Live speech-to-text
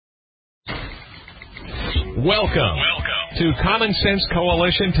Welcome to Common Sense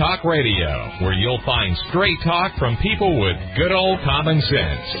Coalition Talk Radio, where you'll find straight talk from people with good old common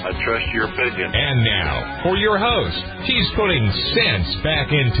sense. I trust your opinion. And now, for your host, she's putting sense back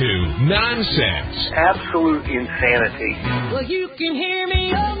into nonsense. Absolute insanity. Well, you can hear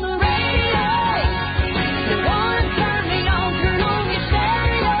me on the radio. You want to turn me on, turn on your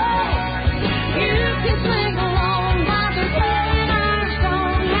stereo. You can sing along while they're playing our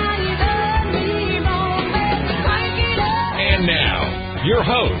song. Now you done me wrong, baby, crank it up. And now, your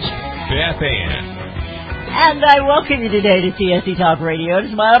host, Beth Ann. And I welcome you today to TSC Talk Radio.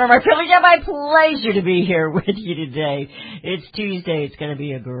 It's my honor, my privilege, and my pleasure to be here with you today. It's Tuesday. It's going to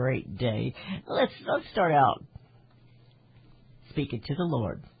be a great day. Let's start out speaking to the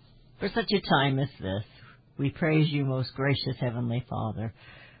Lord. For such a time as this, we praise you, most gracious Heavenly Father,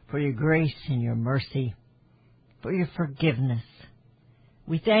 for your grace and your mercy, for your forgiveness.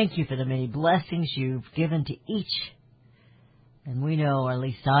 We thank you for the many blessings you've given to each. And we know, or at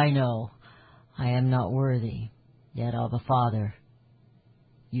least I know, I am not worthy, yet, Abba Father,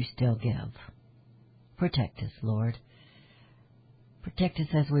 you still give. Protect us, Lord. Protect us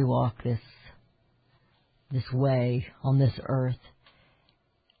as we walk this way on this earth.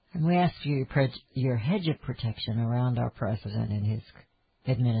 And we ask for your hedge of protection around our president and his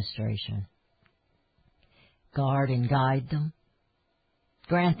administration. Guard and guide them.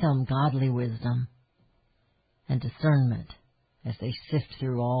 Grant them godly wisdom and discernment as they sift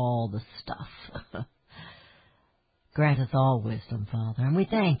through all the stuff. Grant us all wisdom, Father, and we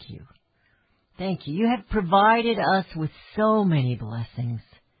thank you. Thank you. You have provided us with so many blessings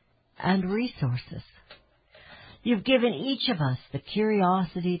and resources. You've given each of us the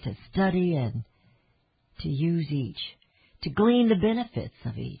curiosity to study and to use each, to glean the benefits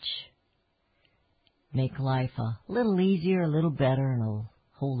of each. Make life a little easier, a little better, and a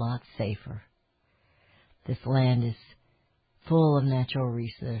whole lot safer. This land is full of natural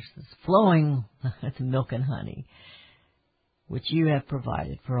resources, flowing with milk and honey, which you have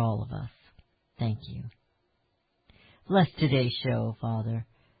provided for all of us. Thank you. Bless today's show, Father,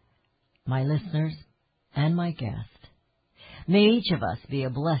 my listeners, and my guest. May each of us be a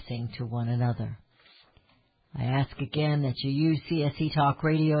blessing to one another. I ask again that you use CSC Talk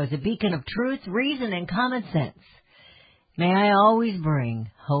Radio as a beacon of truth, reason, and common sense. May I always bring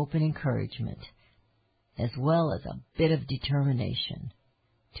hope and encouragement, as well as a bit of determination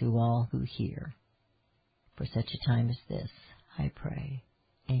to all who hear. For such a time as this, I pray.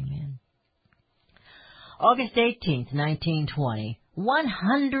 Amen. August 18th, 1920,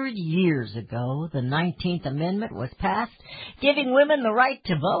 100 years ago, the 19th Amendment was passed, giving women the right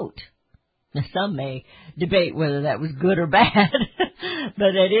to vote. Now, some may debate whether that was good or bad,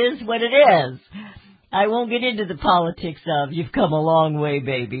 but it is what it is. I won't get into the politics of, you've come a long way,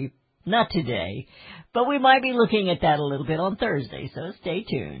 baby. Not today. But we might be looking at that a little bit on Thursday, so stay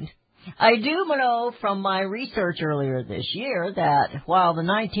tuned. I do know from my research earlier this year that while the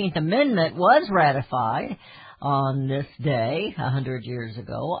 19th Amendment was ratified on this day, 100 years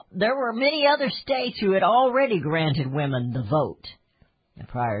ago, there were many other states who had already granted women the vote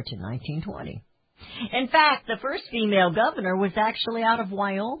prior to 1920. In fact, the first female governor was actually out of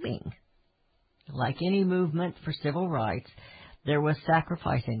Wyoming. Like any movement for civil rights, there was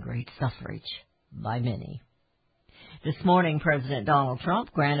sacrifice and great suffrage by many. This morning, President Donald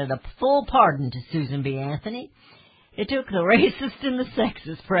Trump granted a full pardon to Susan B. Anthony. It took the racist and the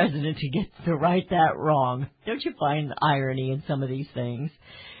sexist president to get to right that wrong. Don't you find the irony in some of these things?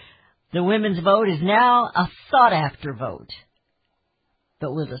 The women's vote is now a sought-after vote.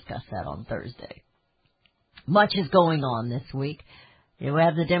 But we'll discuss that on Thursday. Much is going on this week. We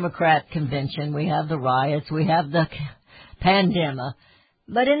have the Democrat convention, we have the riots, we have the pandemic.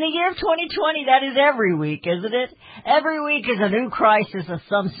 But in the year of 2020, that is every week, isn't it? Every week is a new crisis of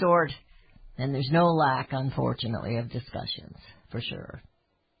some sort, and there's no lack, unfortunately, of discussions, for sure.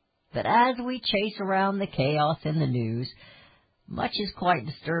 But as we chase around the chaos in the news, much is quite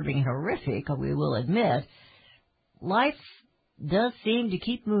disturbing and horrific, we will admit, life does seem to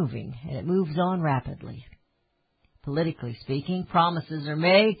keep moving, and it moves on rapidly. Politically speaking, promises are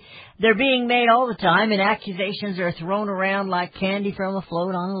made. They're being made all the time, and accusations are thrown around like candy from a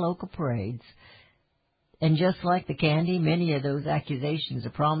float on the local parades. And just like the candy, many of those accusations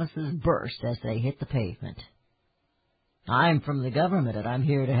or promises burst as they hit the pavement. I'm from the government, and I'm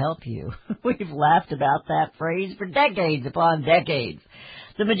here to help you. We've laughed about that phrase for decades upon decades.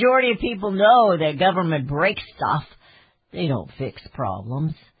 The majority of people know that government breaks stuff. They don't fix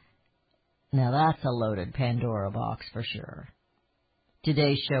problems. Now that's a loaded Pandora box for sure.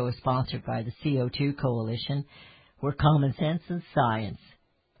 Today's show is sponsored by the CO2 Coalition, where common sense and science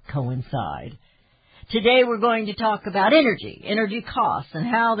coincide. Today we're going to talk about energy costs, and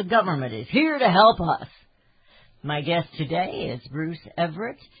how the government is here to help us. My guest today is Bruce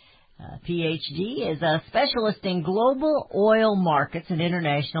Everett, Ph.D., is a specialist in global oil markets and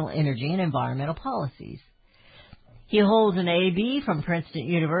international energy and environmental policies. He holds an A.B. from Princeton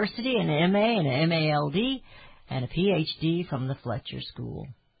University, an M.A. and an M.A.L.D., and a Ph.D. from the Fletcher School.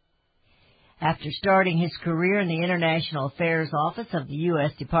 After starting his career in the International Affairs Office of the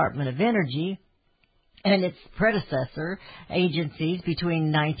U.S. Department of Energy and its predecessor agencies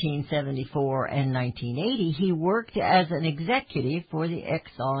between 1974 and 1980, he worked as an executive for the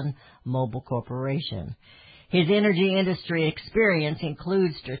ExxonMobil Corporation. His energy industry experience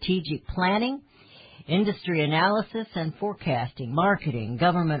includes strategic planning, industry analysis and forecasting, marketing,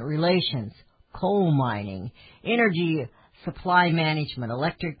 government relations, coal mining, energy supply management,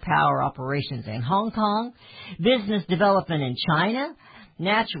 electric power operations in Hong Kong, business development in China,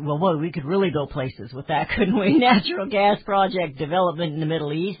 we could really go places with that, couldn't we? Natural gas project development in the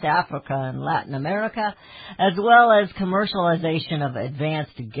Middle East, Africa, and Latin America, as well as commercialization of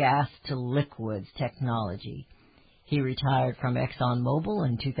advanced gas-to-liquids technology. He retired from ExxonMobil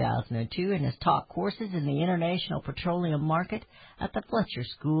in 2002 and has taught courses in the international petroleum market at the Fletcher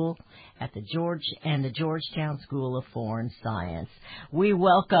School at the Georgetown School of Foreign Science. We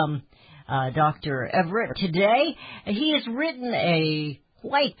welcome Dr. Everett today. He has written a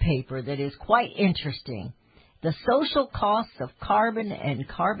white paper that is quite interesting. The Social Costs of Carbon and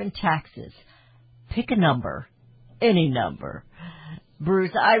Carbon Taxes. Pick a number, any number.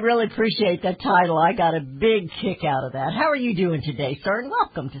 Bruce, I really appreciate that title. I got a big kick out of that. How are you doing today, sir? And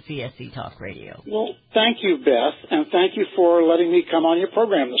welcome to CSC Talk Radio. Well, thank you, Beth, and thank you for letting me come on your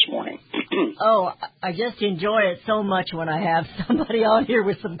program this morning. Oh, I just enjoy it so much when I have somebody on here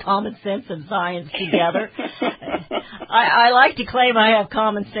with some common sense and science together. I like to claim I have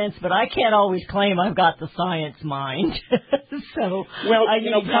common sense, but I can't always claim I've got the science mind. So I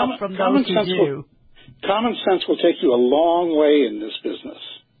need help from those who do. Common sense will take you a long way in this business.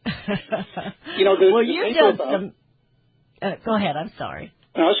 You've done some... go ahead, I'm sorry.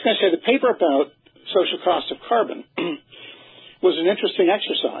 I was going to say the paper about social cost of carbon was an interesting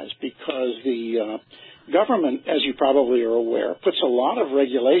exercise because the government, as you probably are aware, puts a lot of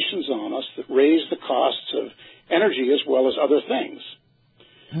regulations on us that raise the costs of energy as well as other things.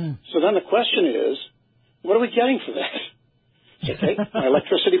 So then the question is, what are we getting for that? Okay, my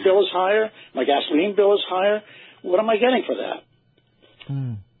electricity bill is higher, my gasoline bill is higher. What am I getting for that?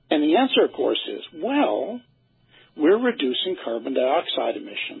 And the answer, of course, is, well, we're reducing carbon dioxide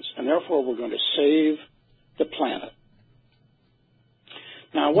emissions, and therefore we're going to save the planet.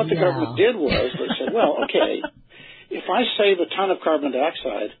 Now, what the government did was they said, well, okay, if I save a ton of carbon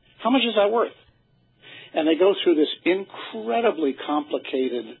dioxide, how much is that worth? And they go through this incredibly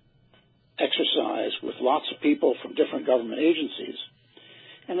complicated exercise with lots of people from different government agencies,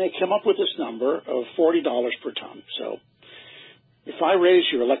 and they come up with this number of $40 per ton. So if I raise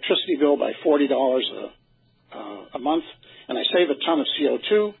your electricity bill by $40 a month and I save a ton of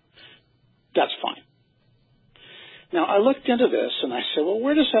CO2, that's fine. Now, I looked into this and I said, well,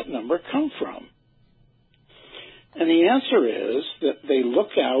 where does that number come from? And the answer is that they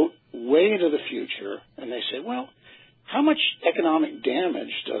look out way into the future and they say, well, how much economic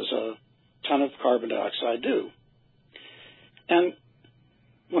damage does a ton of carbon dioxide do? And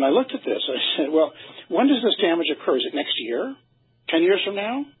when I looked at this, I said, well, when does this damage occur? Is it next year? 10 years from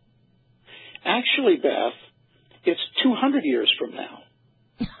now? Actually, Beth, it's 200 years from now.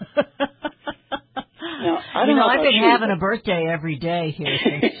 Now, I don't know I've been you, having a birthday every day here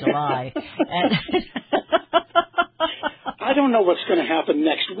since July. And I don't know what's going to happen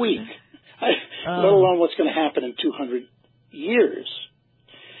next week, let alone what's going to happen in 200 years.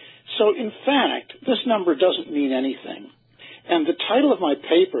 So, in fact, this number doesn't mean anything. And the title of my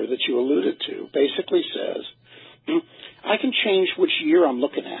paper that you alluded to basically says, I can change which year I'm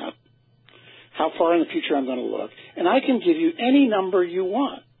looking at, how far in the future I'm going to look, and I can give you any number you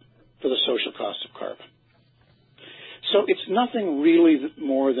want for the social cost of carbon. So it's nothing really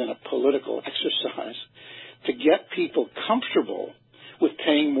more than a political exercise to get people comfortable with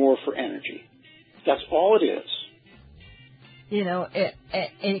paying more for energy. That's all it is.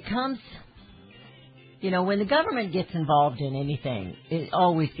 It comes, when the government gets involved in anything, it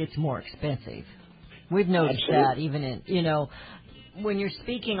always gets more expensive. We've noticed that even in, when you're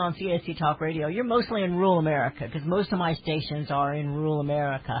speaking on CSC Talk Radio, you're mostly in rural America because most of my stations are in rural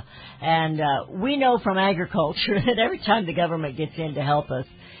America. And we know from agriculture that every time the government gets in to help us,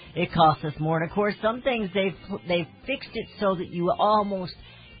 it costs us more. And, of course, some things they've fixed it so that you almost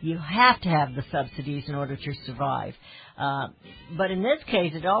You have to have the subsidies in order to survive. But in this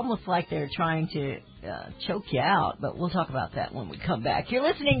case, it's almost like they're trying to choke you out. But we'll talk about that when we come back. You're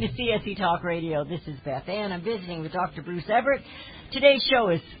listening to CSE Talk Radio. This is Beth Ann. I'm visiting with Dr. Bruce Everett. Today's show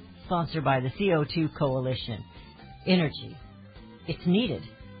is sponsored by the CO2 Coalition. Energy. It's needed.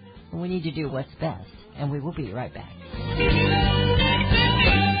 We need to do what's best. And we will be right back.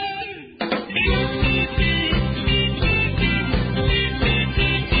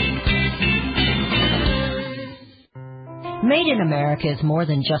 Made in America is more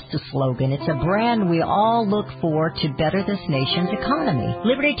than just a slogan. It's a brand we all look for to better this nation's economy.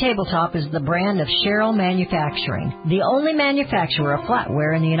 Liberty Tabletop is the brand of Sherrill Manufacturing, the only manufacturer of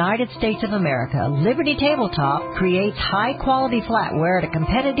flatware in the United States of America. Liberty Tabletop creates high-quality flatware at a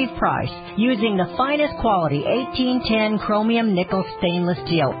competitive price using the finest quality 1810 chromium nickel stainless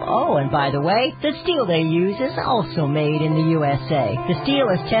steel. Oh, and by the way, the steel they use is also made in the USA. The steel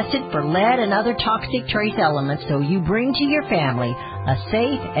is tested for lead and other toxic trace elements, so you bring to your family a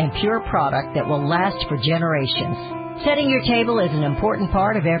safe and pure product that will last for generations. Setting your table is an important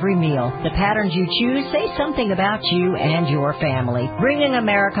part of every meal. The patterns you choose say something about you and your family. Bringing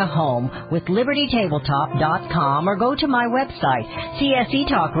America home with LibertyTabletop.com or go to my website,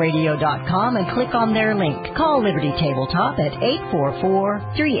 CSETalkRadio.com, and click on their link. Call Liberty Tabletop at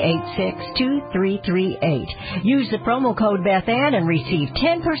 844-386-2338. Use the promo code Beth Ann and receive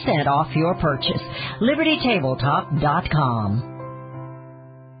 10% off your purchase. LibertyTabletop.com.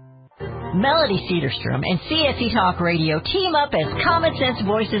 Melody Cedarstrom and CSE Talk Radio team up as Common Sense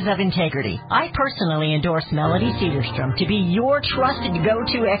Voices of Integrity. I personally endorse Melody Cedarstrom to be your trusted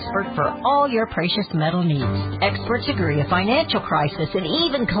go-to expert for all your precious metal needs. Experts agree a financial crisis and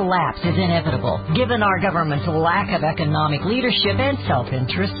even collapse is inevitable. Given our government's lack of economic leadership and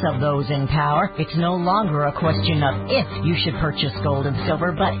self-interest of those in power, it's no longer a question of if you should purchase gold and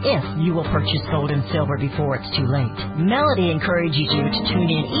silver, but if you will purchase gold and silver before it's too late. Melody encourages you to tune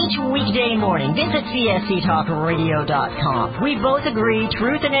in each weekday morning. Visit CSETalkRadio.com. We both agree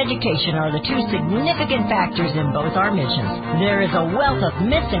truth and education are the two significant factors in both our missions. There is a wealth of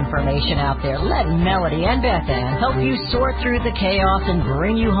misinformation out there. Let Melody and Beth Ann help you sort through the chaos and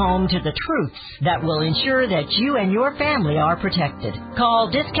bring you home to the truths that will ensure that you and your family are protected.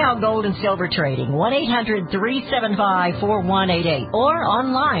 Call Discount Gold and Silver Trading 1-800-375-4188 or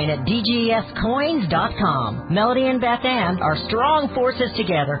online at DGScoins.com. Melody and Beth Ann are strong forces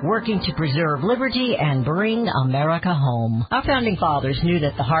together working to preserve liberty and bring America home. Our founding fathers knew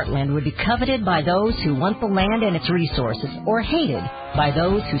that the heartland would be coveted by those who want the land and its resources, or hated by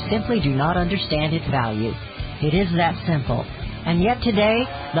those who simply do not understand its value. It is that simple. And yet today,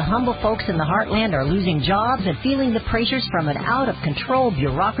 the humble folks in the heartland are losing jobs and feeling the pressures from an out-of-control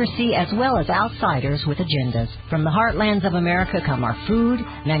bureaucracy as well as outsiders with agendas. From the heartlands of America come our food,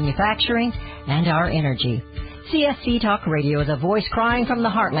 manufacturing, and our energy. CSE Talk Radio is a voice crying from the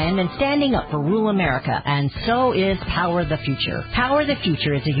heartland and standing up for rural America, and so is Power the Future. Power the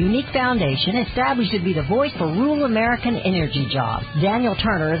Future is a unique foundation established to be the voice for rural American energy jobs. Daniel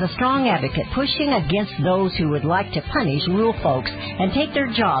Turner is a strong advocate pushing against those who would like to punish rural folks and take their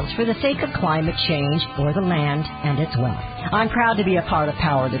jobs for the sake of climate change or the land and its wealth. I'm proud to be a part of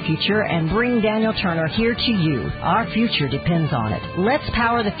Power the Future and bring Daniel Turner here to you. Our future depends on it. Let's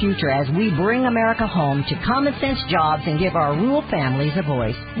power the future as we bring America home to common sense jobs and give our rural families a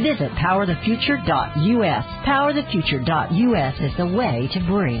voice. Visit PowerTheFuture.us. PowerTheFuture.us is the way to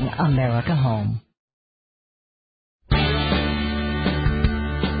bring America home.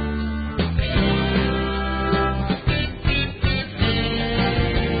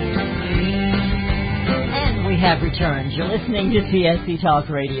 Have returned. You're listening to CSE Talk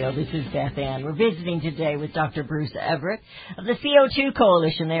Radio. This is Beth Ann. We're visiting today with Dr. Bruce Everett of the CO2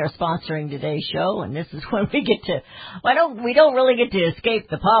 Coalition. They are sponsoring today's show, and this is when we get to, we don't really get to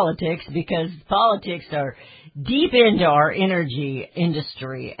escape the politics, because politics are deep into our energy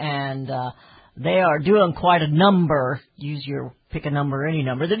industry, and they are doing quite a number. Pick a number, any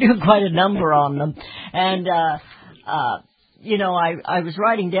number. They're doing quite a number on them. And, you know, I was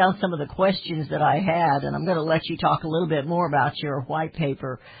writing down some of the questions that I had, and I'm going to let you talk a little bit more about your white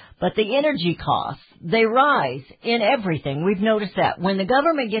paper. But the energy costs, they rise in everything. We've noticed that. When the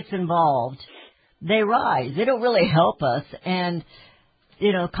government gets involved, they rise. They don't really help us. And,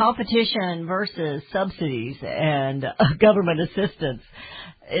 you know, competition versus subsidies and government assistance,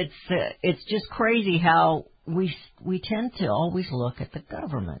 it's just crazy how we tend to always look at the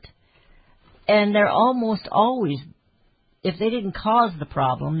government. And they're almost always, if they didn't cause the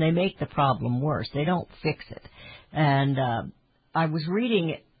problem, they make the problem worse. They don't fix it. And I was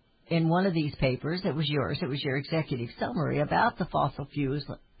reading in one of these papers, it was your executive summary about the fossil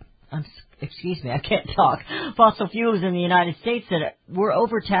excuse me, I can't talk. Fossil fuels in the United States that were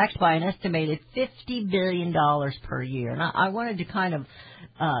overtaxed by an estimated $50 billion per year. And I wanted to kind of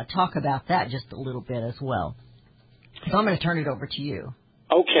talk about that just a little bit as well. So I'm going to turn it over to you.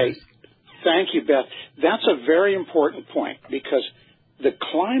 Okay. Thank you, Beth. That's a very important point because the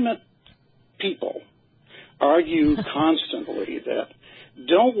climate people argue constantly that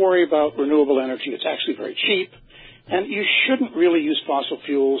don't worry about renewable energy. It's actually very cheap. And you shouldn't really use fossil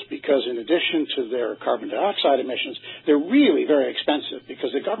fuels because in addition to their carbon dioxide emissions, they're really very expensive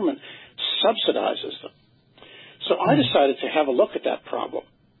because the government subsidizes them. So I decided to have a look at that problem.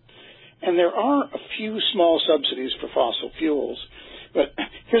 And there are a few small subsidies for fossil fuels, but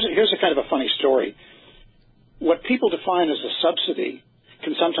here's a kind of a funny story. What people define as a subsidy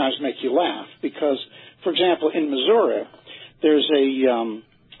can sometimes make you laugh because, for example, in Missouri, there's a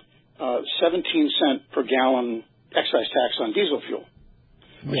 17-cent per gallon excise tax on diesel fuel,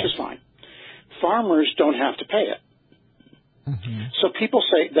 which is fine. Farmers don't have to pay it. Mm-hmm. So people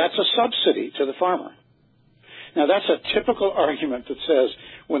say that's a subsidy to the farmer. Now, that's a typical argument that says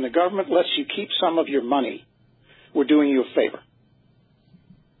when the government lets you keep some of your money, we're doing you a favor.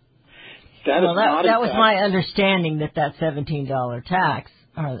 That was my understanding that $17 tax,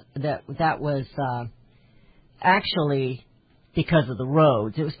 that was actually because of the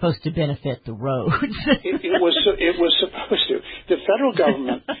roads. It was supposed to benefit the roads. it was supposed to. The federal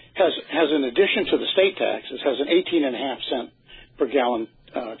government has in addition to the state taxes, has an 18.5 cent per gallon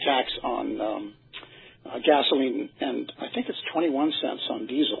tax on gasoline, and I think it's 21 cents on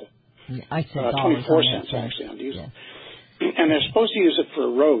diesel. I said 24 cents actually on diesel. Yeah. And they're supposed to use it for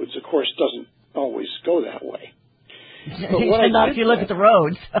roads. Of course, it doesn't always go that way. But not if you look at the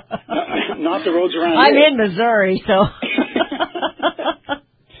roads. Not the roads around I'm here. in Missouri, so.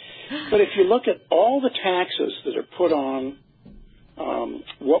 But if you look at all the taxes that are put on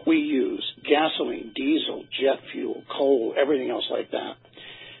what we use, gasoline, diesel, jet fuel, coal, everything else like that,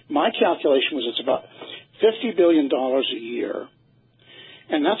 my calculation was it's about $50 billion a year,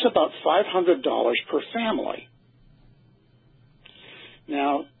 and that's about $500 per family.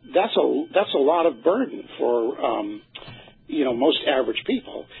 Now, that's a lot of burden for most average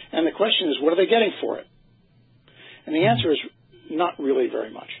people. And the question is, what are they getting for it? And the answer is not really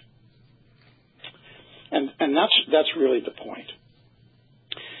very much. And that's really the point.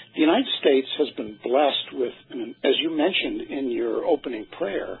 The United States has been blessed with, as you mentioned in your opening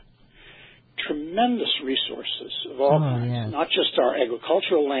prayer, tremendous resources of all kinds, not just our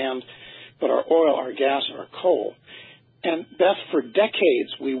agricultural land, but our oil, our gas, and our coal. And Beth, for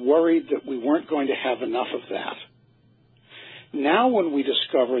decades, we worried that we weren't going to have enough of that. Now when we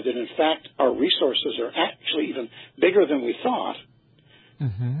discover that, in fact, our resources are actually even bigger than we thought,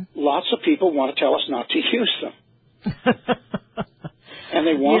 lots of people want to tell us not to use them. And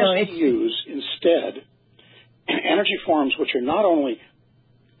they want us to use, instead, energy forms which are not only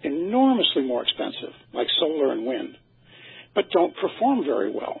enormously more expensive, like solar and wind, but don't perform very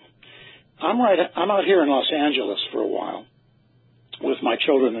well. I'm out here in Los Angeles for a while with my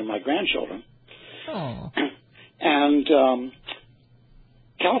children and my grandchildren. Oh. And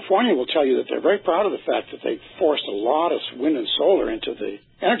California will tell you that they're very proud of the fact that they forced a lot of wind and solar into the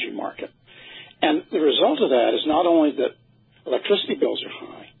energy market. And the result of that is not only that electricity bills are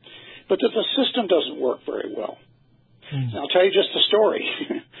high, but that the system doesn't work very well. And I'll tell you just a story.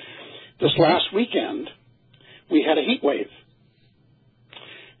 This last weekend, we had a heat wave.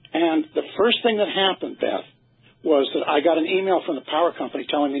 And the first thing that happened, Beth, was that I got an email from the power company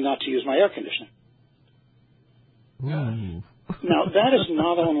telling me not to use my air conditioning. Now, that is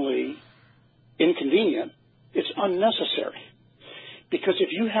not only inconvenient, it's unnecessary. Because if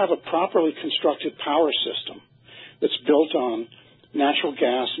you have a properly constructed power system that's built on natural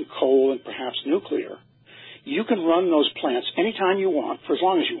gas and coal and perhaps nuclear, you can run those plants anytime you want for as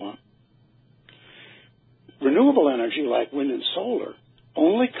long as you want. Renewable energy like wind and solar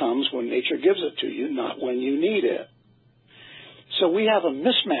only comes when nature gives it to you, not when you need it. So we have a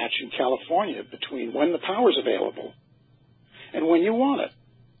mismatch in California between when the power's available and when you want it.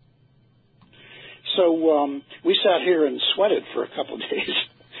 So we sat here and sweated for a couple of days,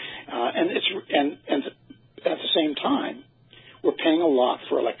 and at the same time, we're paying a lot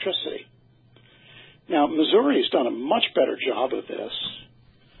for electricity. Now, Missouri's done a much better job of this.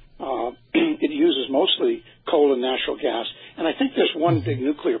 It uses mostly coal and natural gas, and I think there's one big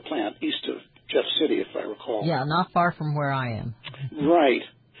nuclear plant east of Jeff City, if I recall. Yeah, not far from where I am. Right.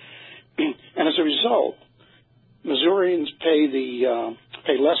 And as a result, Missourians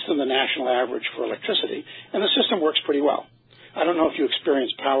pay less than the national average for electricity, and the system works pretty well. I don't know if you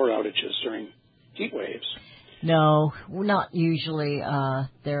experience power outages during heat waves. No, not usually.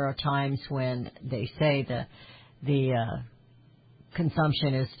 There are times when they say the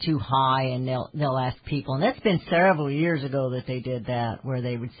consumption is too high, and they'll ask people. And that's been several years ago that they did that, where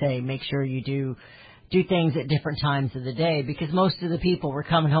they would say, make sure you do things at different times of the day, because most of the people were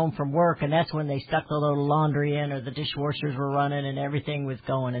coming home from work, and that's when they stuck the little laundry in, or the dishwashers were running, and everything was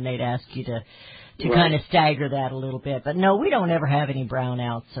going, and they'd ask you to Right. kind of stagger that a little bit. But no, we don't ever have any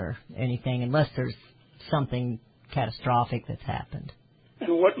brownouts or anything unless there's something catastrophic that's happened.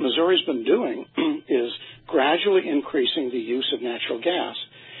 And what Missouri's been doing is gradually increasing the use of natural gas.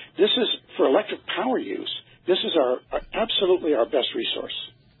 This is, for electric power use, this is absolutely our best resource.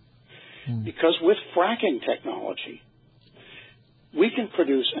 Because with fracking technology, we can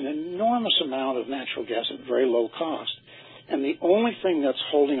produce an enormous amount of natural gas at very low cost. And the only thing that's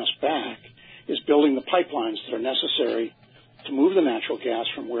holding us back is building the pipelines that are necessary to move the natural gas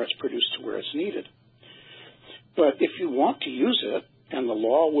from where it's produced to where it's needed. But if you want to use it, and the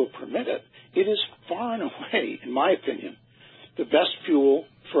law will permit it, it is far and away, in my opinion, the best fuel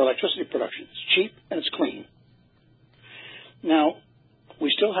for electricity production. It's cheap and it's clean. Now, we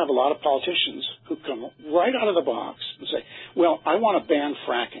still have a lot of politicians who come right out of the box and say, well, I want to ban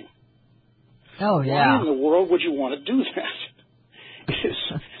fracking. Oh, yeah. Why in the world would you want to do that?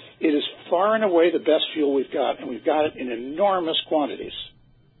 It is far and away the best fuel we've got, and we've got it in enormous quantities.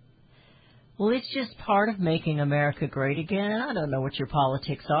 Well, it's just part of making America great again. And I don't know what your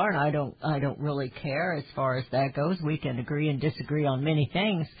politics are, and I don't really care as far as that goes. We can agree and disagree on many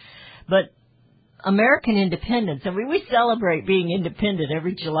things, but American independence, I mean, we celebrate being independent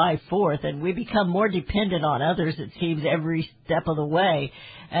every July 4th, and we become more dependent on others, it seems, every step of the way.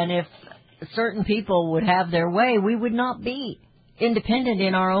 And if certain people would have their way, we would not be independent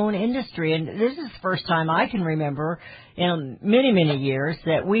in our own industry. And this is the first time I can remember in many, many years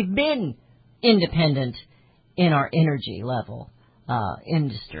that we've been independent in our energy level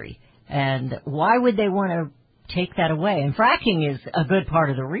industry. And why would they want to take that away? And fracking is a good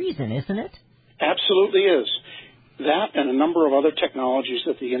part of the reason, isn't it? Absolutely is. That and a number of other technologies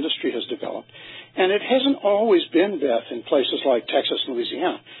that the industry has developed. And it hasn't always been, Beth, in places like Texas and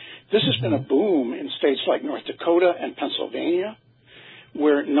Louisiana. This has been a boom in states like North Dakota and Pennsylvania,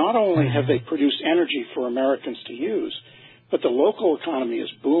 where not only have they produced energy for Americans to use, but the local economy has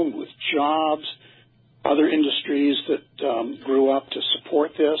boomed with jobs, other industries that grew up to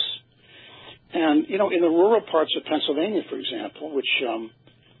support this. And, you know, in the rural parts of Pennsylvania, for example, which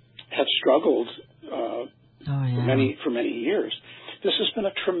had struggled for many years, this has been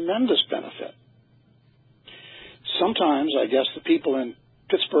a tremendous benefit. Sometimes, I guess, the people in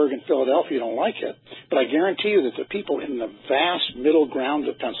Pittsburgh and Philadelphia don't like it, but I guarantee you that the people in the vast middle ground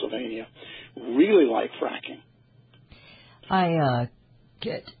of Pennsylvania really like fracking. I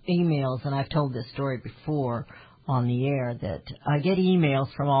get emails, and I've told this story before on the air, that I get emails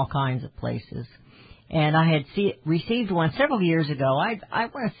from all kinds of places. And I had received one several years ago. I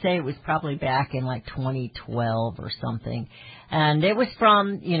want to say it was probably back in like 2012 or something. And it was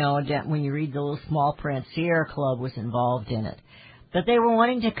from, you know, when you read the little small print, Sierra Club was involved in it. But they were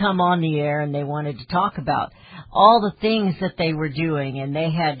wanting to come on the air, and they wanted to talk about all the things that they were doing. And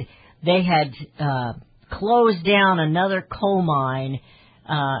they had closed down another coal mine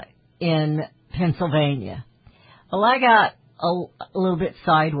in Pennsylvania. Well, I got a little bit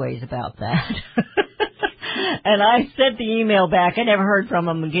sideways about that. And I sent the email back. I never heard from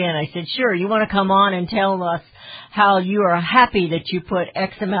them again. I said, sure, you want to come on and tell us how you are happy that you put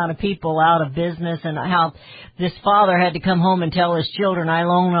X amount of people out of business, and how this father had to come home and tell his children, I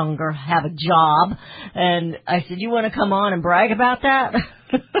no longer have a job. And I said, you want to come on and brag about that?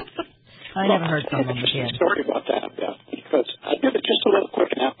 I never heard from them again. Story about that, Beth, because I did just a little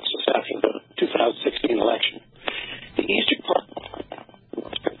quick analysis after the 2016 election. The eastern part,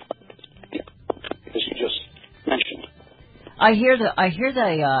 as you just mentioned. I hear the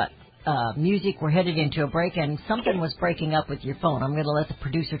music. We're headed into a break, and something was breaking up with your phone. I'm going to let the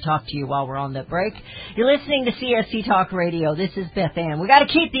producer talk to you while we're on the break. You're listening to CSC Talk Radio. This is Beth Ann. We got to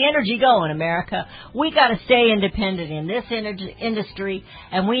keep the energy going, America. We got to stay independent in this industry,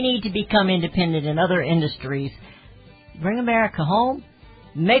 and we need to become independent in other industries. Bring America home.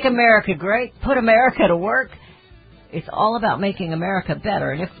 Make America great. Put America to work. It's all about making America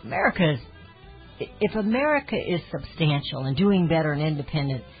better. And if America is substantial and doing better and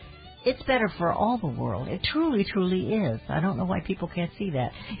independent, it's better for all the world. It truly, truly is. I don't know why people can't see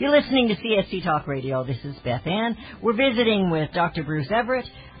that. You're listening to CSC Talk Radio. This is Beth Ann. We're visiting with Dr. Bruce Everett.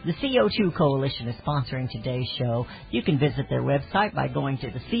 The CO2 Coalition is sponsoring today's show. You can visit their website by going to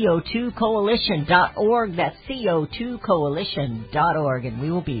the CO2coalition.org. That's CO2coalition.org. And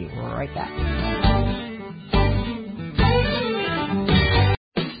we will be right back.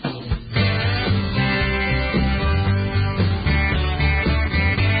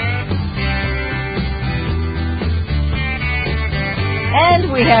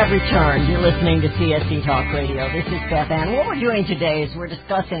 we have returned. You're listening to CSC Talk Radio. This is Beth Ann. What we're doing today is we're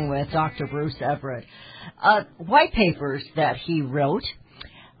discussing with Dr. Bruce Everett white papers that he wrote,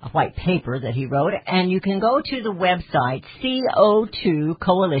 a white paper that he wrote, and you can go to the website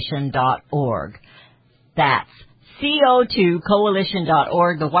co2coalition.org. That's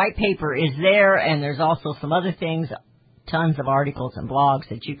co2coalition.org. The white paper is there, and there's also some other things, tons of articles and blogs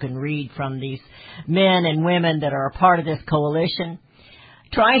that you can read from these men and women that are a part of this coalition,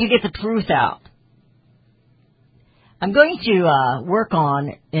 trying to get the truth out. I'm going to work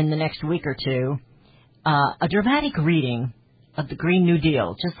on, in the next week or two, a dramatic reading of the Green New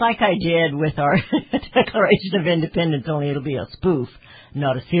Deal, just like I did with our Declaration of Independence, only it'll be a spoof,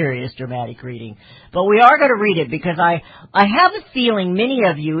 not a serious dramatic reading. But we are going to read it because I have a feeling many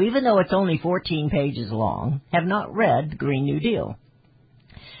of you, even though it's only 14 pages long, have not read the Green New Deal.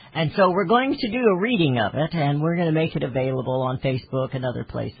 And so we're going to do a reading of it, and we're going to make it available on Facebook and other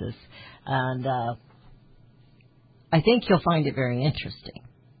places. And I think you'll find it very interesting.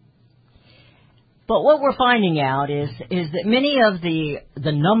 But what we're finding out is that many of the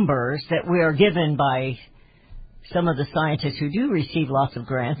numbers that we are given by some of the scientists who do receive lots of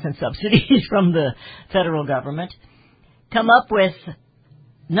grants and subsidies from the federal government come up with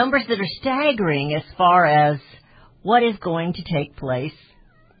numbers that are staggering as far as what is going to take place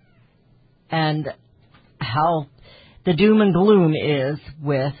and how the doom and gloom is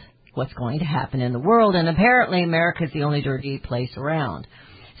with what's going to happen in the world. And apparently America is the only dirty place around.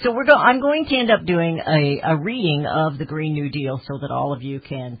 So I'm going to end up doing a reading of the Green New Deal so that all of you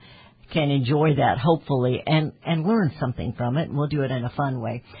can enjoy that, hopefully, and learn something from it, and we'll do it in a fun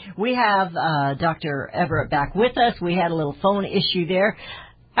way. We have Dr. Everett back with us. We had a little phone issue there.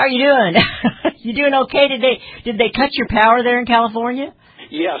 How are you doing? You doing okay? Did they cut your power there in California?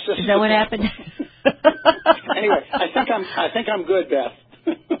 Yes. Is that what happened? Anyway, I think I'm good, Beth.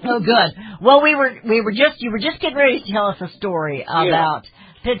 Oh, good. Well, you were just getting ready to tell us a story about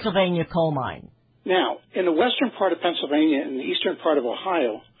Pennsylvania coal mine. Now, in the western part of Pennsylvania and the eastern part of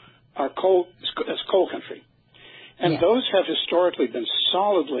Ohio are coal country. And those have historically been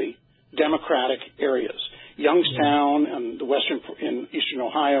solidly Democratic areas. Youngstown and in eastern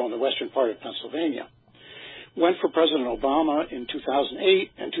Ohio and the western part of Pennsylvania went for President Obama in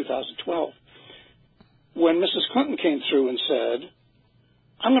 2008 and 2012. When Mrs. Clinton came through and said,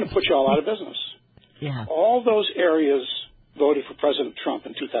 I'm going to put you all out of business. Yeah. All those areas voted for President Trump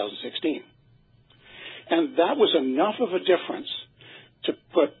in 2016. And that was enough of a difference to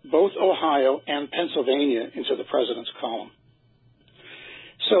put both Ohio and Pennsylvania into the president's column.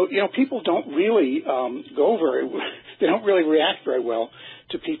 So, people don't really they don't really react very well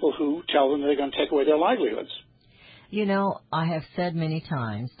to people who tell them they're going to take away their livelihoods. I have said many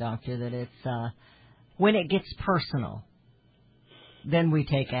times, Doctor, that it's when it gets personal, then we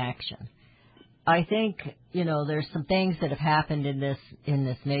take action. I think, there's some things that have happened in this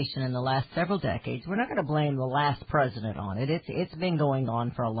nation in the last several decades. We're not going to blame the last president on it. It's been going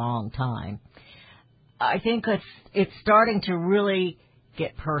on for a long time. I think it's starting to really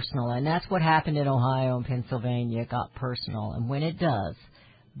get personal, and that's what happened in Ohio and Pennsylvania. It got personal, and when it does,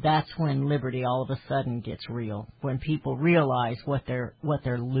 that's when liberty all of a sudden gets real. When people realize what they're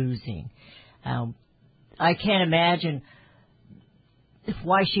losing. I can't imagine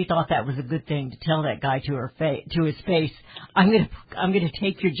why she thought that was a good thing to tell that guy to his face. I'm gonna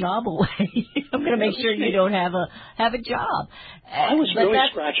take your job away. I'm gonna make sure you don't have a job. I was really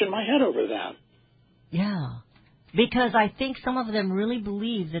scratching my head over that. Yeah, because I think some of them really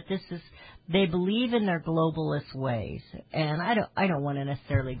believe that they believe in their globalist ways, and I don't want to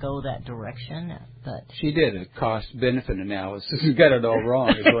necessarily go that direction. But she did a cost-benefit analysis and got it all wrong.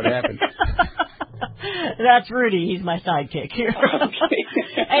 Is what happened. That's Rudy. He's my sidekick here. Okay.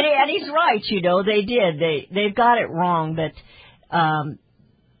 and he's right, they did. They've got it wrong, but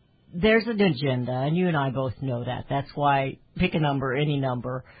there's an agenda, and you and I both know that. That's why pick a number, any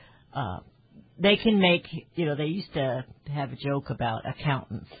number. They can make, they used to have a joke about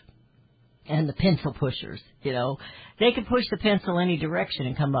accountants and the pencil pushers, They can push the pencil any direction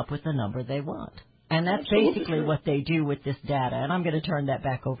and come up with the number they want. And that's basically what they do with this data. And I'm going to turn that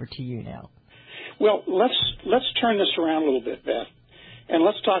back over to you now. Well, let's turn this around a little bit, Beth, and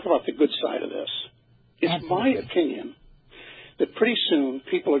let's talk about the good side of this. It's my opinion that pretty soon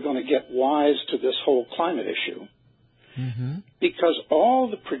people are going to get wise to this whole climate issue because all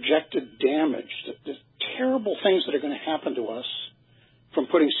the projected damage, the terrible things that are going to happen to us from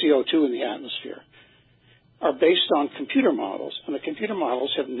putting CO2 in the atmosphere are based on computer models, and the computer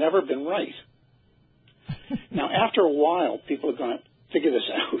models have never been right. Now, after a while, people are going to figure this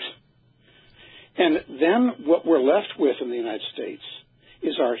out. And then what we're left with in the United States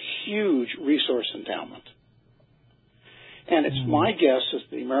is our huge resource endowment. And it's my guess that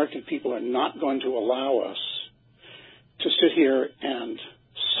the American people are not going to allow us to sit here and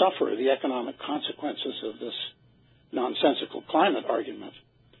suffer the economic consequences of this nonsensical climate argument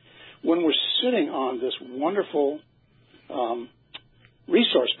when we're sitting on this wonderful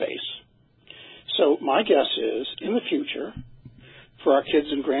resource base. So my guess is, in the future, for our kids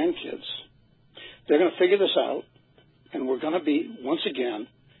and grandkids, they're going to figure this out, and we're going to be, once again,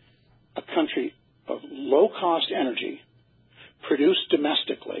 a country of low-cost energy produced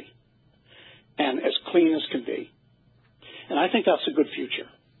domestically and as clean as can be. And I think that's a good future.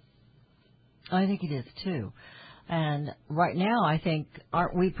 I think it is, too. And right now, I think,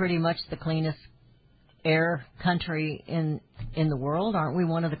 aren't we pretty much the cleanest air country in the world? Aren't we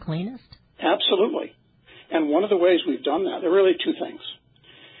one of the cleanest? Absolutely. And one of the ways we've done that, there are really two things.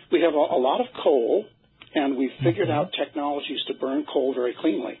 We have a lot of coal, and we've figured out technologies to burn coal very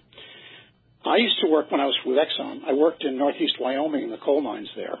cleanly. I used to work, when I was with Exxon, I worked in northeast Wyoming in the coal mines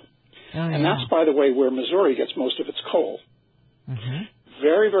there. Oh, yeah. And that's, by the way, where Missouri gets most of its coal. Mm-hmm.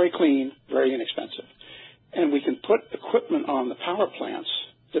 Very, very clean, very inexpensive. And we can put equipment on the power plants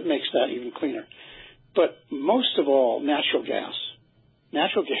that makes that even cleaner. But most of all, natural gas.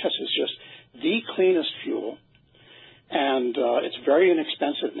 Natural gas is just the cleanest fuel, and it's very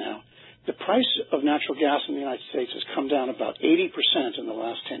inexpensive now. The price of natural gas in the United States has come down about 80% in the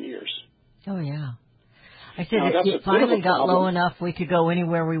last 10 years. Oh, yeah. I said Now, that's it a finally bit of a got low problem. enough we could go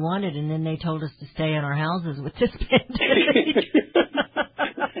anywhere we wanted, and then they told us to stay in our houses with this pandemic.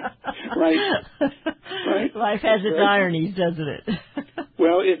 Right. Life has its ironies, doesn't it?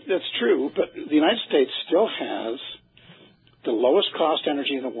 Well, that's true, but the United States still has the lowest cost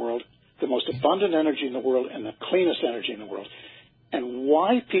energy in the world, the most abundant energy in the world, and the cleanest energy in the world. And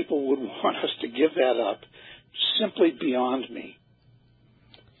why people would want us to give that up, simply beyond me.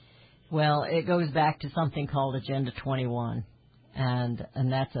 Well, it goes back to something called Agenda 21, and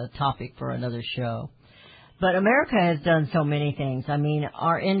that's a topic for another show. But America has done so many things. I mean,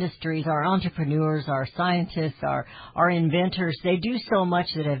 our industries, our entrepreneurs, our scientists, our inventors, they do so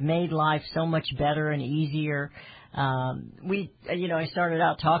much that have made life so much better and easier. I started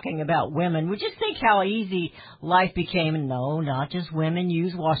out talking about women. We just think how easy life became. No, not just women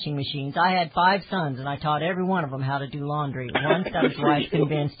use washing machines. I had 5 sons, and I taught every one of them how to do laundry. One son's wife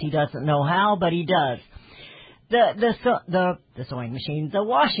convinced he doesn't know how, but he does. The sewing machine, the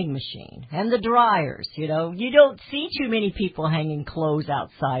washing machine, and the dryers. You don't see too many people hanging clothes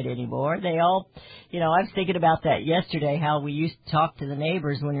outside anymore. They all, I was thinking about that yesterday, how we used to talk to the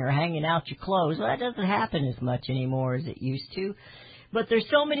neighbors when you're hanging out your clothes. Well, that doesn't happen as much anymore as it used to. But there's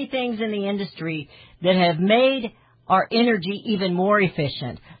so many things in the industry that have made our energy even more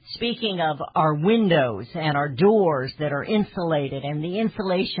efficient. Speaking of our windows and our doors that are insulated, and the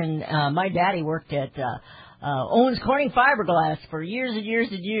insulation, my daddy worked at Owens Corning Fiberglass for years and years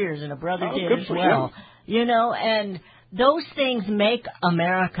and years, and a brother did as well. And those things make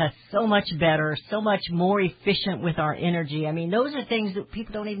America so much better, so much more efficient with our energy. I mean, those are things that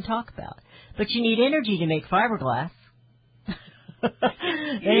people don't even talk about. But you need energy to make fiberglass. They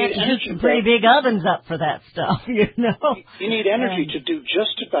have to heat some pretty big ovens up for that stuff, You need energy to do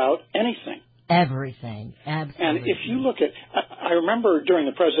just about anything. Everything, absolutely. And if you look at, I remember during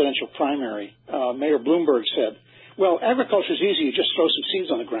the presidential primary, Mayor Bloomberg said, well, agriculture is easy, you just throw some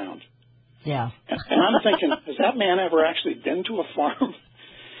seeds on the ground. Yeah. And I'm thinking, has that man ever actually been to a farm?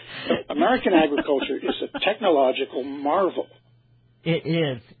 American agriculture is a technological marvel. It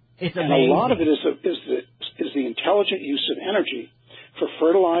is. It's amazing. And a lot of it is the intelligent use of energy for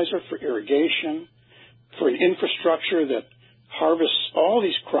fertilizer, for irrigation, for an infrastructure that harvests all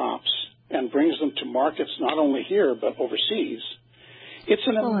these crops and brings them to markets not only here but overseas. It's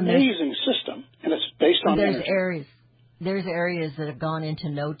an amazing system, and it's based on energy. There's areas that have gone into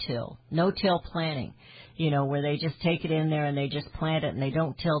no-till planting, where they just take it in there and they just plant it and they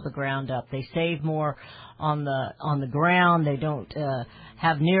don't till the ground up. They save more on the ground. They don't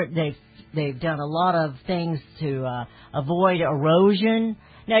they've done a lot of things to avoid erosion.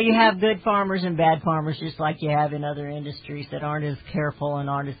 Now, you have good farmers and bad farmers, just like you have in other industries that aren't as careful and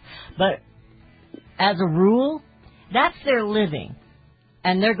but as a rule, that's their living,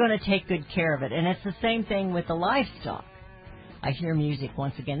 and they're going to take good care of it. And it's the same thing with the livestock. I hear music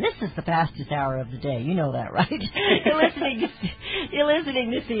once again. This is the fastest hour of the day. You know that, right? You're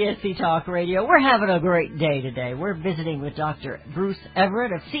listening to CSC Talk Radio. We're having a great day today. We're visiting with Dr. Bruce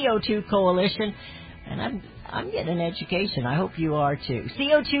Everett of CO2 Coalition, and I'm getting an education. I hope you are too.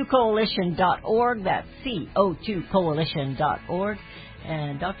 CO2coalition.org. That's CO2coalition.org.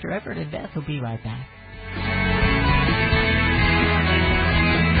 And Dr. Everett and Beth will be right back.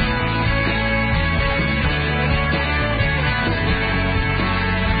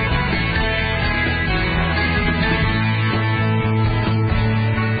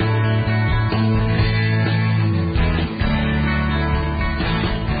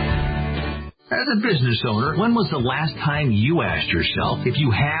 a business owner, when was the last time you asked yourself if you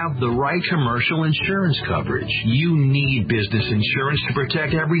have the right commercial insurance coverage? You need business insurance to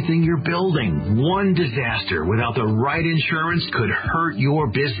protect everything you're building. One disaster without the right insurance could hurt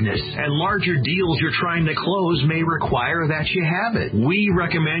your business, and larger deals you're trying to close may require that you have it. We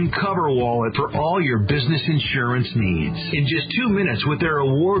recommend CoverWallet for all your business insurance needs. In just 2 minutes with their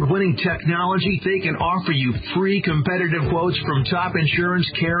award-winning technology, they can offer you free competitive quotes from top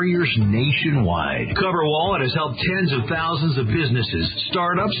insurance carriers nationwide. CoverWallet has helped tens of thousands of businesses,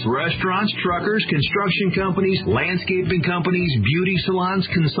 startups, restaurants, truckers, construction companies, landscaping companies, beauty salons,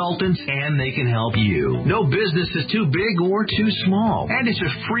 consultants, and they can help you. No business is too big or too small, and it's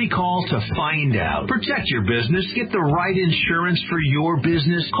a free call to find out. Protect your business. Get the right insurance for your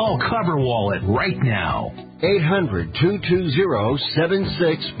business. Call CoverWallet right now.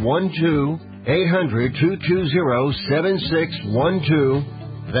 800-220-7612. 800-220-7612.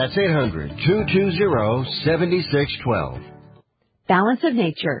 That's 800-220-7612. Balance of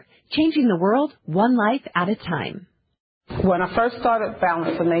Nature, changing the world one life at a time. When I first started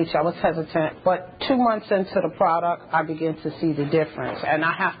Balance of Nature, I was hesitant, but 2 months into the product, I began to see the difference. And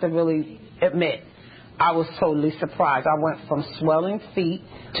I have to really admit, I was totally surprised. I went from swelling feet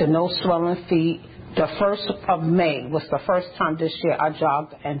to no swelling feet. The 1st of May was the first time this year I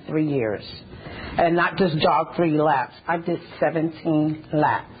jogged in 3 years. And not just jogged 3 laps. I did 17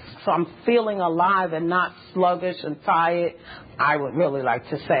 laps. So I'm feeling alive and not sluggish and tired. I would really like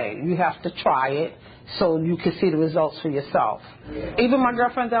to say you have to try it so you can see the results for yourself. Even my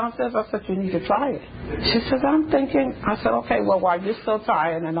girlfriend downstairs, I said, you need to try it. She says, I'm thinking. I said, okay, well, while you're still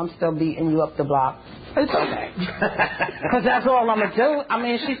tired and I'm still beating you up the block, it's okay. Because that's all I'm going to do. I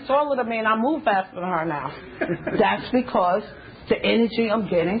mean, she's taller than me and I move faster than her now. That's because the energy I'm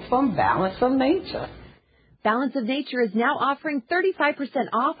getting from Balance of Nature. Balance of Nature is now offering 35%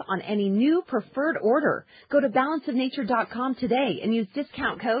 off on any new preferred order. Go to balanceofnature.com today and use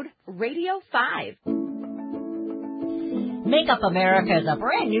discount code RADIO5. Makeup America is a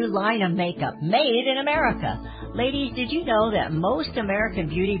brand new line of makeup made in America. Ladies, did you know that most American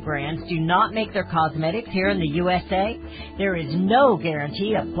beauty brands do not make their cosmetics here in the USA? There is no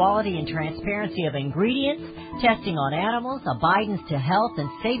guarantee of quality and transparency of ingredients, testing on animals, abidance to health and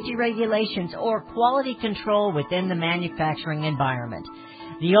safety regulations, or quality control within the manufacturing environment.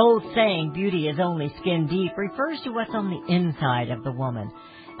 The old saying, beauty is only skin deep, refers to what's on the inside of the woman.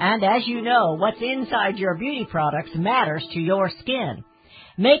 And as you know, what's inside your beauty products matters to your skin.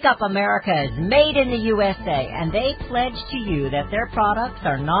 Makeup America is made in the USA, and they pledge to you that their products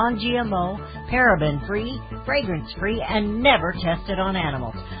are non-GMO, paraben-free, fragrance-free, and never tested on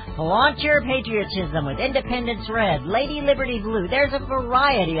animals. Flaunt your patriotism with Independence Red, Lady Liberty Blue. There's a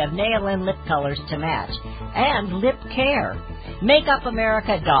variety of nail and lip colors to match. And lip care.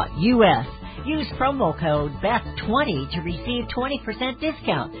 MakeupAmerica.us. Use promo code BEST20 to receive 20%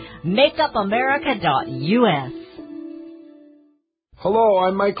 discount. MakeupAmerica.us. Hello,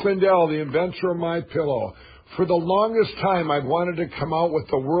 I'm Mike Lindell, the inventor of MyPillow. For the longest time, I've wanted to come out with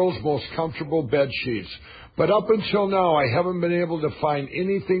the world's most comfortable bed sheets. But up until now, I haven't been able to find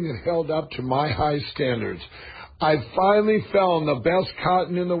anything that held up to my high standards. I've finally found the best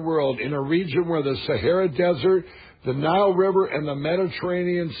cotton in the world in a region where the Sahara Desert, the Nile River, and the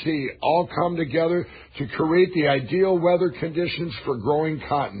Mediterranean Sea all come together to create the ideal weather conditions for growing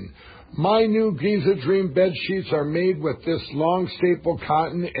cotton. My new Giza Dream bed sheets are made with this long staple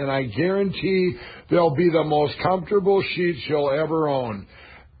cotton, and I guarantee they'll be the most comfortable sheets you'll ever own.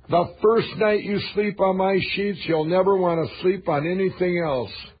 The first night you sleep on my sheets, you'll never want to sleep on anything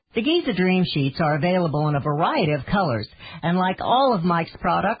else. The Giza Dream Sheets are available in a variety of colors, and like all of Mike's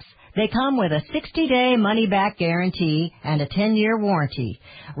products, they come with a 60-day money-back guarantee and a 10-year warranty.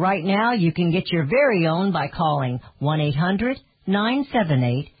 Right now, you can get your very own by calling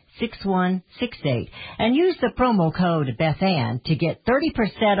 1-800-978-6168 and use the promo code BethAnn to get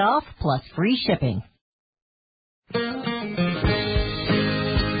 30% off plus free shipping.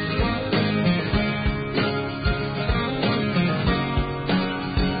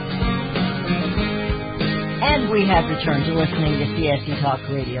 And we have returned to listening to CSC Talk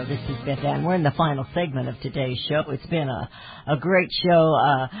Radio. This is Beth Ann. We're in the final segment of today's show. It's been a great show.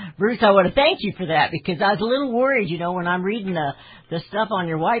 Bruce, I want to thank you for that because I was a little worried, you know, when I'm reading the stuff on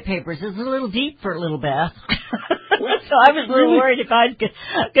your white papers. It's a little deep for little Beth. So I was a little worried if I was going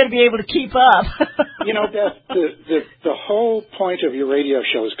to be able to keep up. You know, Beth, the whole point of your radio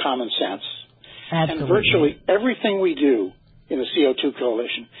show is common sense. Absolutely. And virtually everything we do in the CO2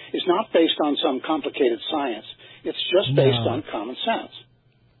 Coalition is not based on some complicated science. It's just based on common sense.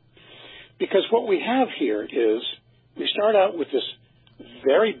 Because what we have here is we start out with this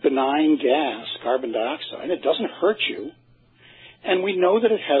very benign gas, carbon dioxide. It doesn't hurt you. And we know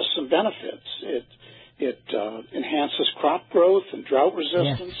that it has some benefits. It enhances crop growth and drought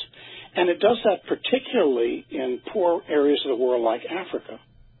resistance. Yes. And it does that particularly in poor areas of the world like Africa.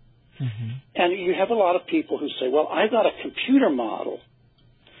 Mm-hmm. And you have a lot of people who say, well, I've got a computer model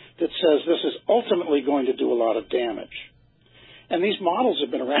that says this is ultimately going to do a lot of damage. And these models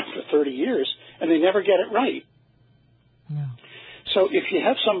have been around for 30 years, and they never get it right. No. So if you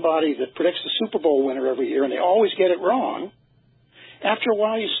have somebody that predicts the Super Bowl winner every year and they always get it wrong, after a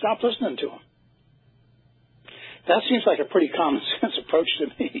while you stop listening to them. That seems like a pretty common sense approach to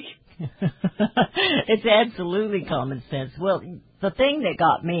me. It's absolutely common sense. Well, the thing that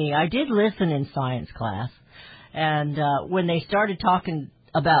got me, I did listen in science class, and when they started talking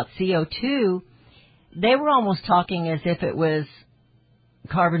about CO2, they were almost talking as if it was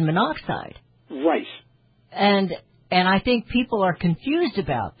carbon monoxide. Right. And I think people are confused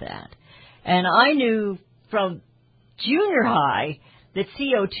about that. And I knew from junior high that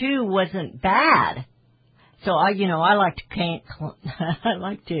CO2 wasn't bad. So I like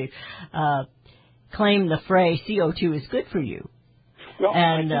to claim the phrase CO2 is good for you. Well,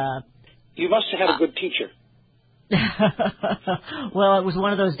 and you must have had a good teacher. Well, it was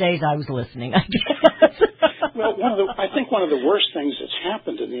one of those days I was listening, I guess. Well, I think one of the worst things that's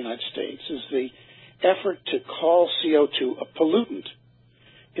happened in the United States is the effort to call CO2 a pollutant.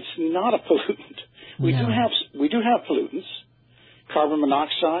 It's not a pollutant. We do have pollutants, carbon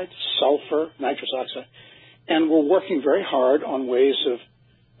monoxide, sulfur, nitrous oxide, and we're working very hard on ways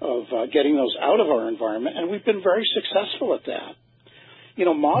of getting those out of our environment, and we've been very successful at that. You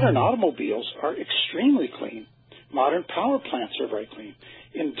know, modern automobiles are extremely clean. Modern power plants are very clean.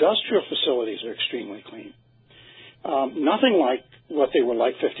 Industrial facilities are extremely clean. Nothing like what they were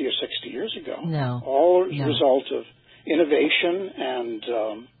like 50 or 60 years ago. No. All as a result of innovation and,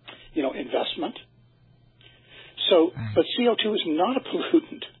 investment. So, but CO2 is not a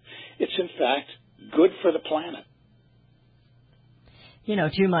pollutant. It's, in fact, good for the planet. You know,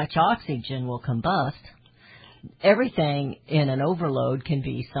 too much oxygen will combust. Everything in an overload can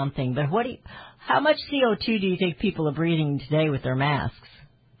be something, but how much CO2 do you think people are breathing today with their masks?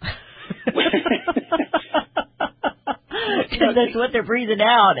 Because that's what they're breathing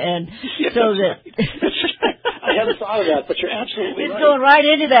out, and so that I haven't thought of that, but you're absolutely right. It's going right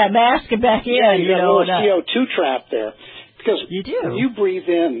into that mask and back in. Yeah, you got a little CO2 CO2 trap there, because you do. When you breathe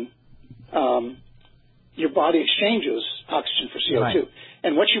in, your body exchanges oxygen for CO2. Right.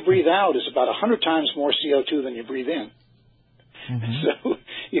 And what you breathe out is about 100 times more CO2 than you breathe in. Mm-hmm. So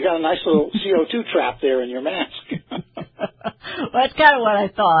you got a nice little CO2 trap there in your mask. Well, that's kind of what I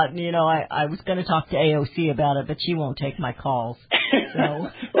thought. You know, I was going to talk to AOC about it, but she won't take my calls. So.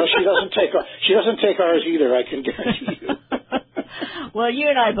 Well, she doesn't take ours either, I can guarantee you. Well, you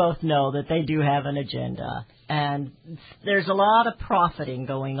and I both know that they do have an agenda, and there's a lot of profiting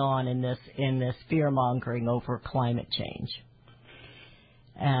going on in this fear-mongering over climate change.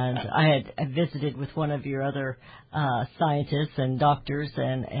 And I had visited with one of your other scientists and doctors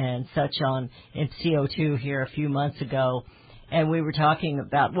and such in CO2 here a few months ago, and we were talking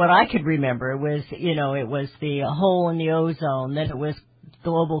about what I could remember. It was the hole in the ozone, then it was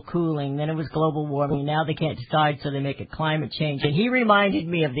global cooling, then it was global warming. Now they can't decide, so they make it climate change. And he reminded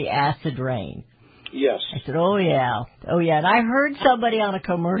me of the acid rain. Yes. I said, oh yeah. And I heard somebody on a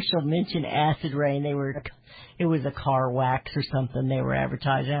commercial mention acid rain. It was a car wax or something they were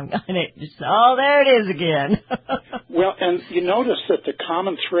advertising. And it just, there it is again. Well, and you notice that the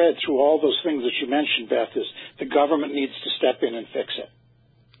common thread through all those things that you mentioned, Beth, is the government needs to step in and fix it.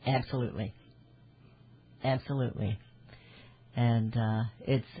 Absolutely. And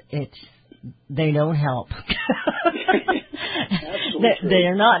they don't help. Absolutely. They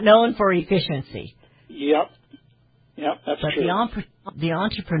are not known for efficiency. Yep, that's true. But the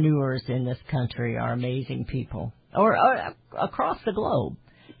entrepreneurs in this country are amazing people, or across the globe.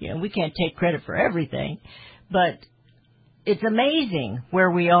 You know, we can't take credit for everything, but it's amazing where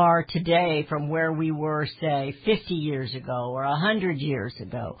we are today from where we were, say, 50 years ago or 100 years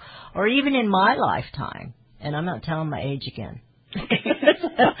ago, or even in my lifetime. And I'm not telling my age again.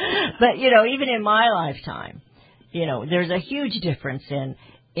 But, even in my lifetime, there's a huge difference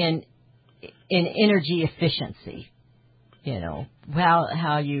in energy efficiency.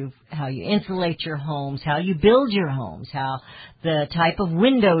 How you insulate your homes, how you build your homes, how the type of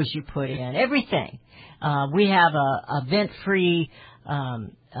windows you put in, everything. We have a vent-free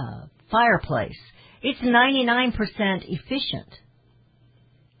fireplace. It's 99% efficient.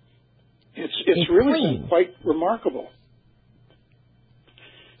 It's really been quite remarkable.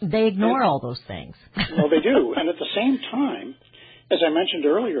 They ignore all those things. Well, they do. And at the same time, as I mentioned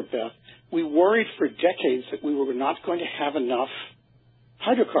earlier, Beth, we worried for decades that we were not going to have enough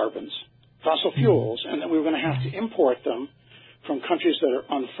hydrocarbons, fossil fuels, and that we were going to have to import them from countries that are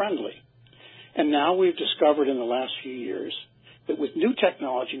unfriendly. And now we've discovered in the last few years that with new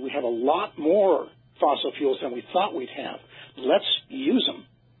technology, we have a lot more fossil fuels than we thought we'd have. Let's use them.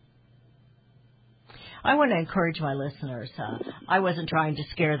 I want to encourage my listeners. I wasn't trying to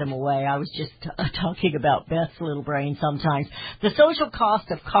scare them away. I was just talking about Beth's little brain sometimes. The social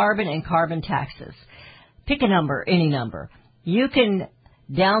cost of carbon and carbon taxes. Pick a number, any number. You can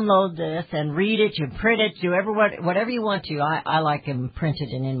download this and read it. You print it. Do whatever you want to. I like them printed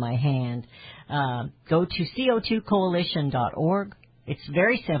and in my hand. Go to CO2coalition.org. It's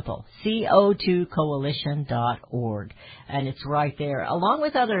very simple, CO2coalition.org, and it's right there, along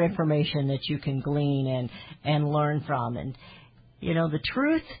with other information that you can glean and learn from. And, you know, the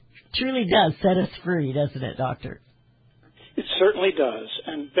truth truly does set us free, doesn't it, Doctor? It certainly does.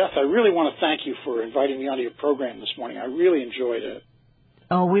 And, Beth, I really want to thank you for inviting me onto your program this morning. I really enjoyed it.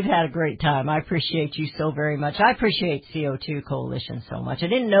 Oh, we've had a great time. I appreciate you so very much. I appreciate CO2 Coalition so much. I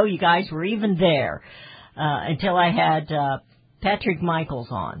didn't know you guys were even there until I had Patrick Michaels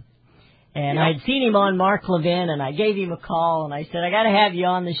on. And Yep. I'd seen him on Mark Levin, and I gave him a call, and I said, I got to have you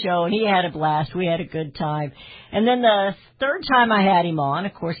on the show. And he had a blast. We had a good time. And then the third time I had him on,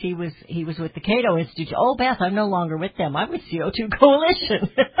 of course, he was with the Cato Institute. Oh, Beth, I'm no longer with them. I'm with CO2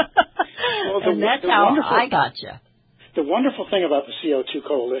 Coalition. Well, and that's how I got you. The wonderful thing about the CO2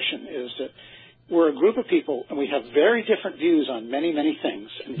 Coalition is that we're a group of people, and we have very different views on many, many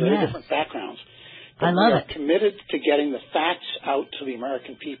things and very different backgrounds. But I love we are it. committed to getting the facts out to the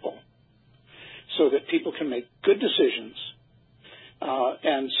American people so that people can make good decisions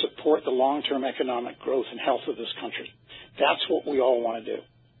and support the long-term economic growth and health of this country. That's what we all want to do.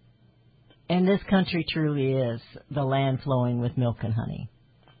 And this country truly is the land flowing with milk and honey.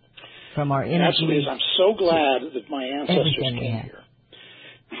 From our energy. Absolutely is. I'm so glad that my ancestors came here.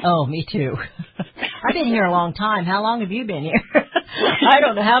 Oh, me too. I've been here a long time. How long have you been here? I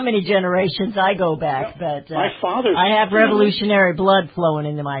don't know how many generations I go back, but my father's I have revolutionary blood flowing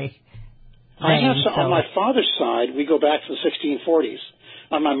into my veins. On my father's side, we go back to the 1640s.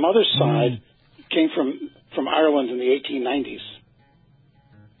 On my mother's side, came from Ireland in the 1890s.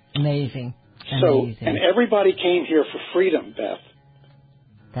 Amazing. So, and everybody came here for freedom, Beth.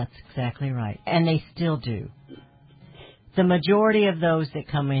 That's exactly right. And they still do. The majority of those that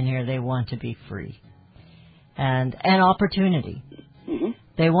come in here, they want to be free. And opportunity. Mm-hmm.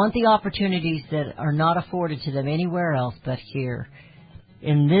 They want the opportunities that are not afforded to them anywhere else but here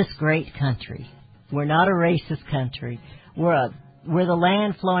in this great country. We're not a racist country. We're the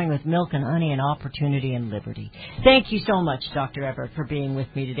land flowing with milk and honey and opportunity and liberty. Thank you so much, Dr. Everett, for being with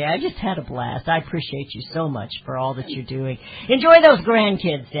me today. I just had a blast. I appreciate you so much for all that you're doing. Enjoy those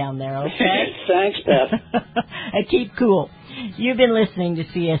grandkids down there, okay? Thanks, Beth. And keep cool. You've been listening to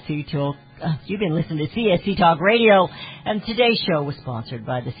CSC Talk Radio, and today's show was sponsored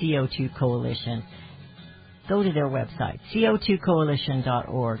by the CO2 Coalition. Go to their website,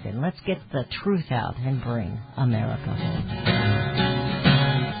 CO2coalition.org, and let's get the truth out and bring America home.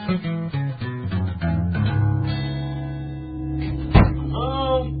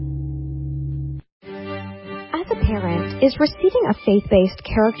 As a parent, is receiving a faith-based,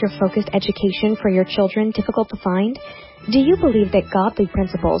 character-focused education for your children difficult to find? Do you believe that godly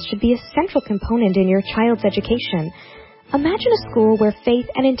principles should be a central component in your child's education? Imagine a school where faith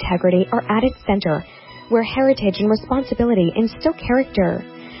and integrity are at its center, where heritage and responsibility instill character.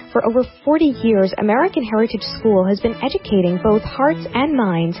 For over 40 years, American Heritage School has been educating both hearts and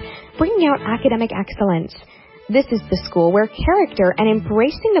minds, bringing out academic excellence. This is the school where character and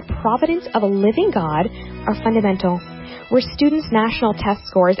embracing the providence of a living God are fundamental, where students' national test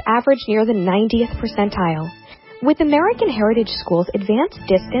scores average near the 90th percentile. With American Heritage School's Advanced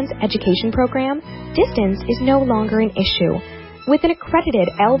Distance Education Program, distance is no longer an issue. With an accredited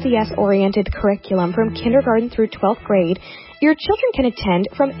LDS-oriented curriculum from kindergarten through 12th grade, your children can attend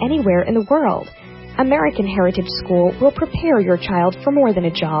from anywhere in the world. American Heritage School will prepare your child for more than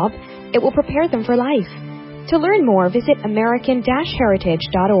a job. It will prepare them for life. To learn more, visit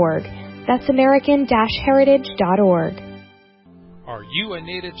American-Heritage.org. That's American-Heritage.org. Are you a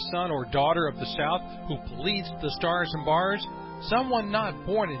native son or daughter of the South who pleads the stars and bars? Someone not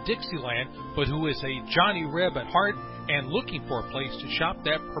born in Dixieland, but who is a Johnny Reb at heart and looking for a place to shop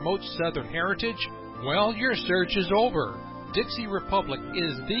that promotes Southern heritage? Well, your search is over. Dixie Republic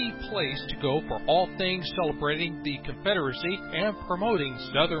is the place to go for all things celebrating the Confederacy and promoting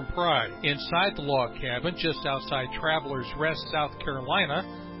Southern pride. Inside the log cabin, just outside Travelers Rest, South Carolina,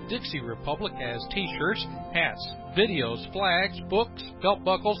 Dixie Republic has t-shirts, hats, videos, flags, books, belt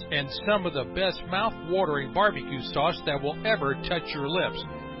buckles, and some of the best mouth-watering barbecue sauce that will ever touch your lips.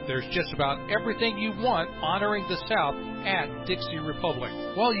 There's just about everything you want honoring the South at Dixie Republic.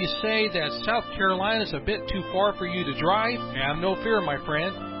 Well, you say that South Carolina is a bit too far for you to drive? Have no fear, my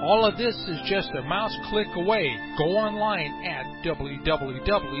friend. All of this is just a mouse click away. Go online at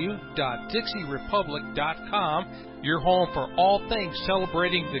www.dixierepublic.com. Your home for all things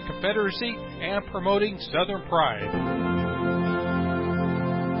celebrating the Confederacy and promoting Southern pride.